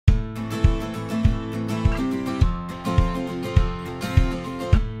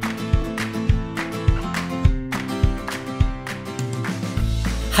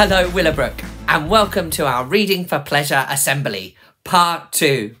Hello Willowbrook, and welcome to our Reading for Pleasure Assembly, Part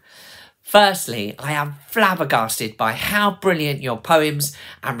 2. Firstly, I am flabbergasted by how brilliant your poems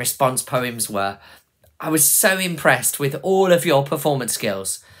and response poems were. I was so impressed with all of your performance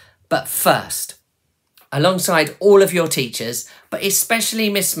skills. But first, alongside all of your teachers, but especially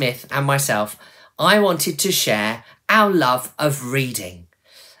Miss Smith and myself, I wanted to share our love of reading.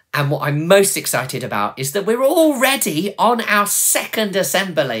 And what I'm most excited about is that we're already on our second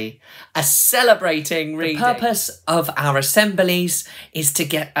assembly, a celebrating reading. The purpose of our assemblies is to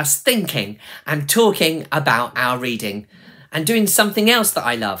get us thinking and talking about our reading and doing something else that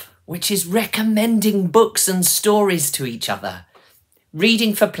I love, which is recommending books and stories to each other.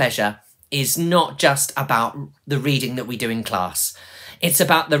 Reading for pleasure is not just about the reading that we do in class. It's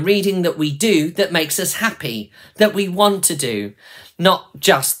about the reading that we do that makes us happy, that we want to do, not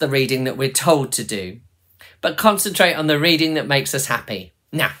just the reading that we're told to do, but concentrate on the reading that makes us happy.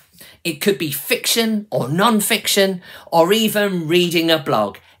 Now, it could be fiction or non-fiction, or even reading a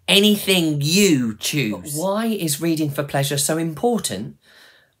blog, anything you choose. But why is reading for pleasure so important?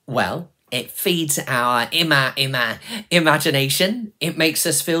 Well, it feeds our imagination. It makes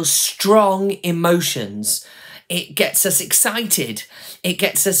us feel strong emotions. It gets us excited. It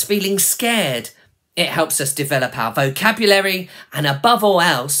gets us feeling scared. It helps us develop our vocabulary. And above all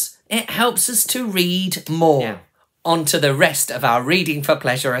else, it helps us to read more. Now, on to the rest of our Reading for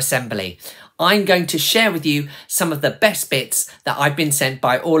Pleasure assembly. I'm going to share with you some of the best bits that I've been sent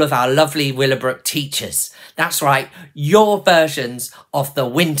by all of our lovely Willowbrook teachers. That's right, your versions of the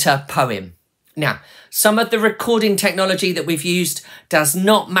winter poem. Now, some of the recording technology that we've used does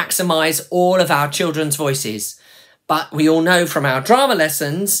not maximise all of our children's voices. But we all know from our drama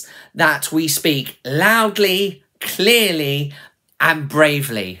lessons that we speak loudly, clearly and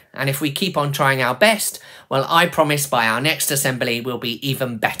bravely. And if we keep on trying our best, well, I promise by our next assembly we'll be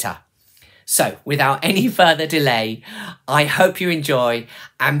even better. So, without any further delay, I hope you enjoy,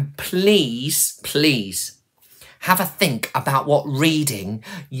 and please have a think about what reading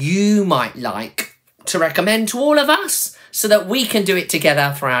you might like to recommend to all of us so that we can do it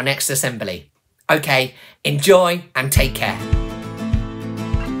together for our next assembly. Okay, enjoy and take care.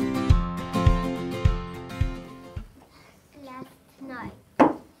 Last night,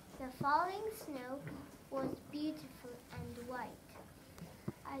 the falling snow was beautiful and white.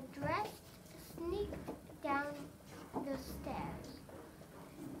 I sneaked down the stairs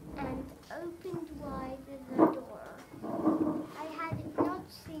and opened wide the door. I had not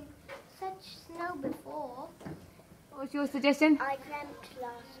seen such snow before. What was your suggestion? I dreamt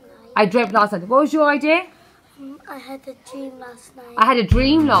last night. I dreamt last night. What was your idea? I had a dream last night. I had a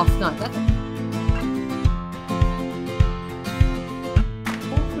dream last night.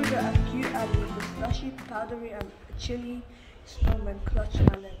 All through the acute alley, the slushy, powdery and chilly snowman clutched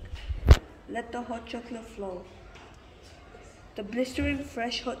my leg. Let the hot chocolate flow. The blistering,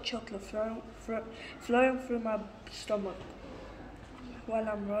 fresh hot chocolate flowing through my stomach while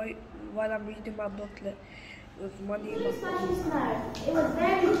I'm reading my booklet with money in my pocket. It was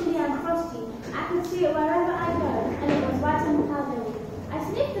very chilly and frosty. I could see it wherever I go, and it was white and powdery. I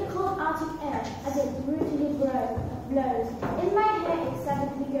sniffed the cold Arctic air as it brutally blows. In my hair it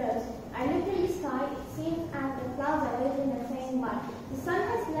suddenly goes. I look in the sky, it seems as the clouds are living the same white. The sun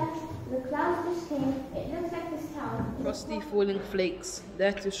has left, the clouds just came. It looks like this town. Frosty falling flakes,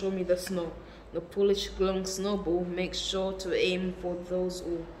 there to show me the snow. The Polish glowing snowball makes sure to aim for those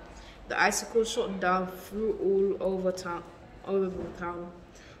all. The icicle shot down through all over the town.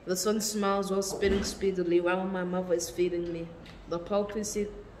 The sun smiles while spinning speedily while my mother is feeding me. The pulpy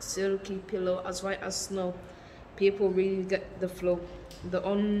silky pillow as white as snow. People really get the flow. The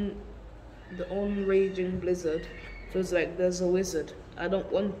on-raging blizzard feels like there's a wizard. I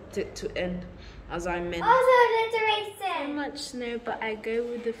don't want it to end as I meant. Also alliteration! So much snow, but I go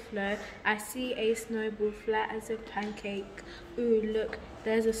with the flow. I see a snowball flat as a pancake. Ooh, look,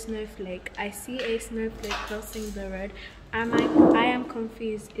 there's a snowflake. I see a snowflake crossing the road. I am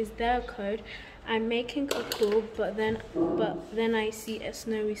confused. Is there a code? I'm making a call, but then I see a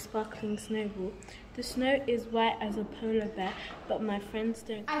snowy, sparkling snowball. The snow is white as a polar bear, but my friends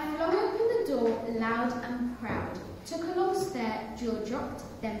don't. I flung open the door, loud and proud. Took a long stare, jaw dropped,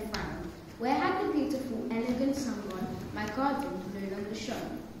 then frowned. Where had the beautiful, elegant sun gone? My garden no longer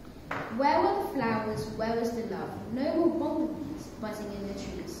shone. Where were the flowers? Where was the love? No more bumblebees buzzing in the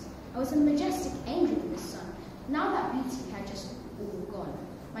trees. I was a majestic angel in the sun. Now that beauty had just all gone.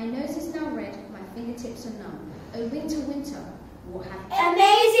 My nose is now red, my fingertips are numb. Oh, winter, winter, what happened?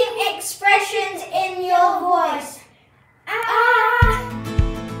 Amazing expressions in your voice.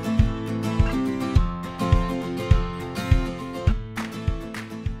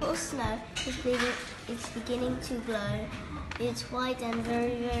 beginning to glow. It's white and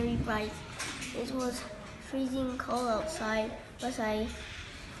very, very bright. It was freezing cold outside, but I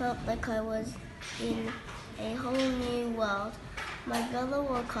felt like I was in a whole new world. My brother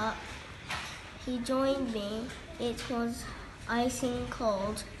woke up. He joined me. It was icing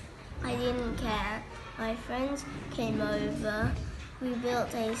cold. I didn't care. My friends came over. We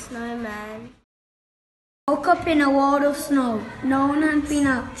built a snowman. Woke up in a world of snow. No one had been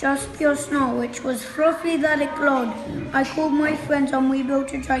up, just pure snow, which was fluffy that it glowed. I called my friends and we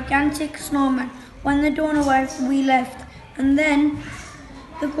built a gigantic snowman. When the dawn arrived, we left, and then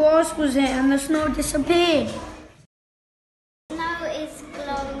the grass was hit and the snow disappeared. Snow is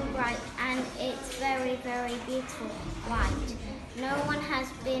glowing bright and it's very, very beautiful white. No one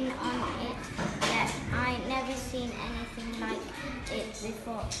has been on it yet. I never seen anything like it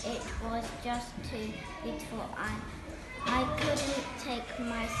before. It was just too beautiful. I couldn't take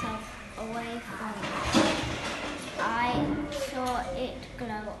myself away from it. I saw it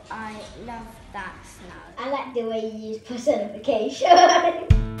glow. I love that snow. I like the way you use personification.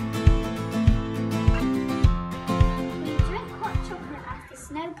 We drink hot chocolate as the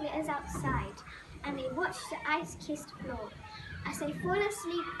snow glitters outside, and we watch the ice-kissed floor. As I fall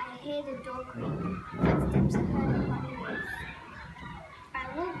asleep, I hear the door creak. Footsteps are heard upon the roof.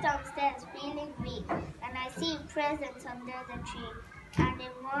 I walk downstairs feeling weak, and I see presents under the tree. And in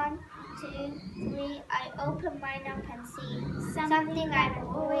 1, 2, 3, I open mine up and see something I've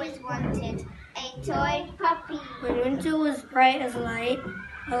always wanted, a toy puppy. When winter was bright as light,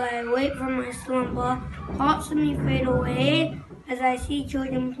 while I wait for my slumber, parts of me fade away as I see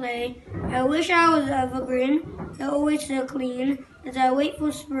children play. I wish I was evergreen, they're always so clean. As I wait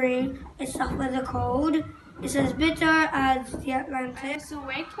for spring, I suffer the cold. It's as bitter as the Atlantic. I was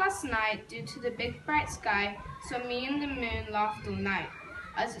awake last night due to the big bright sky, so me and the moon laughed all night.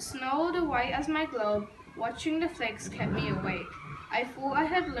 As it snowed white as my globe, watching the flakes kept me awake. I thought I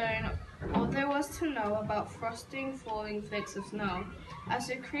had learned all there was to know about frosting falling flakes of snow. As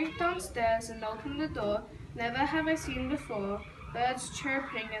I creaked downstairs and opened the door, never have I seen before birds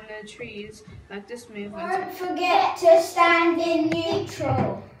chirping in the trees like this movement. Don't forget to stand in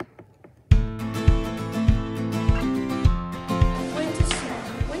neutral. Winter snow.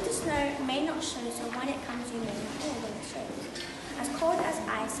 Winter snow may not show, so when it comes you may not know when it shows. As cold as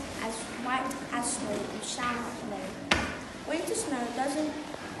ice, as white as snow, you shall not know. Winter snow doesn't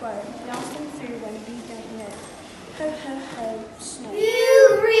grow, blasting through when you don't know. Ho, ho, ho, snow.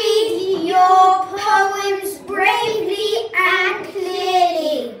 You read your poems bravely and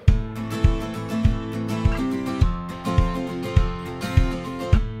clearly.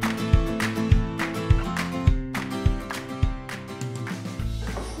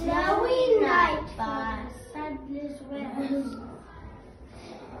 Snowy night by Sadler's Wells.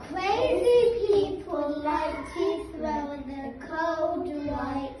 Crazy people like to throw the cold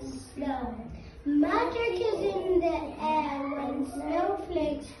white snow. Magic is in the air when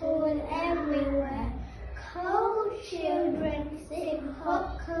snowflakes fall everywhere. Cold children sing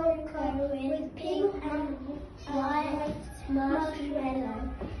hot cocoa with pink and white marshmallow,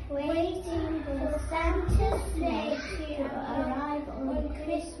 waiting for Santa's sleigh to arrive on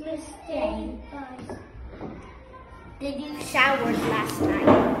Christmas Day. The dew showered last night.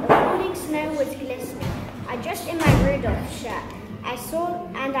 The falling snow was glistening. I dressed in my Rudolph shirt. I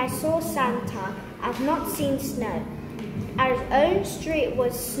saw Santa. I've not seen snow. Our own street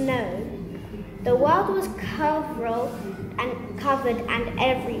was snow. The world was covered and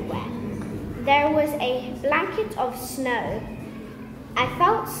everywhere. There was a blanket of snow. I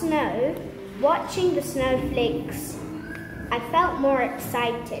felt snow, watching the snowflakes. I felt more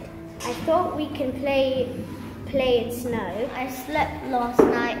excited. I thought we can play in snow. I slept last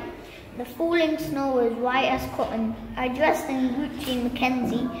night. The falling snow was white as cotton. I dressed in Gucci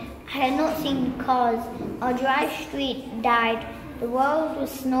Mackenzie. I had not seen the cars. Our dry street died. The world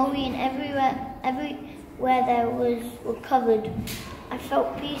was snowy and everywhere there were covered. I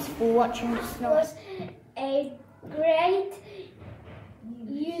felt peaceful watching the snow. It was a great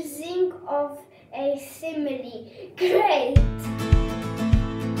using of a simile. Great!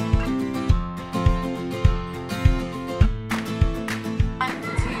 1, 2,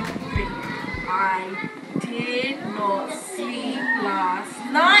 3. I did not sleep last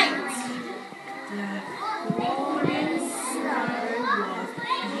night. The falling snow was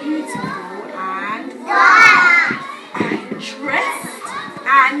beautiful and white. I dressed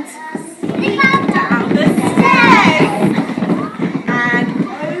and slipped down the stairs and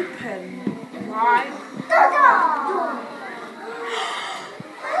opened my door.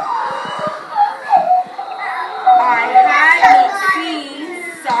 I had not seen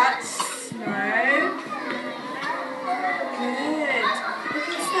such snow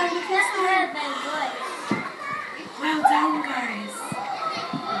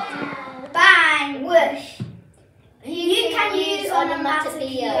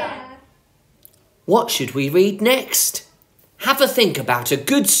What should we read next? Have a think about a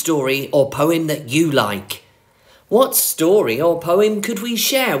good story or poem that you like. What story or poem could we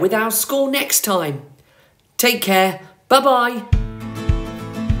share with our school next time? Take care. Bye-bye.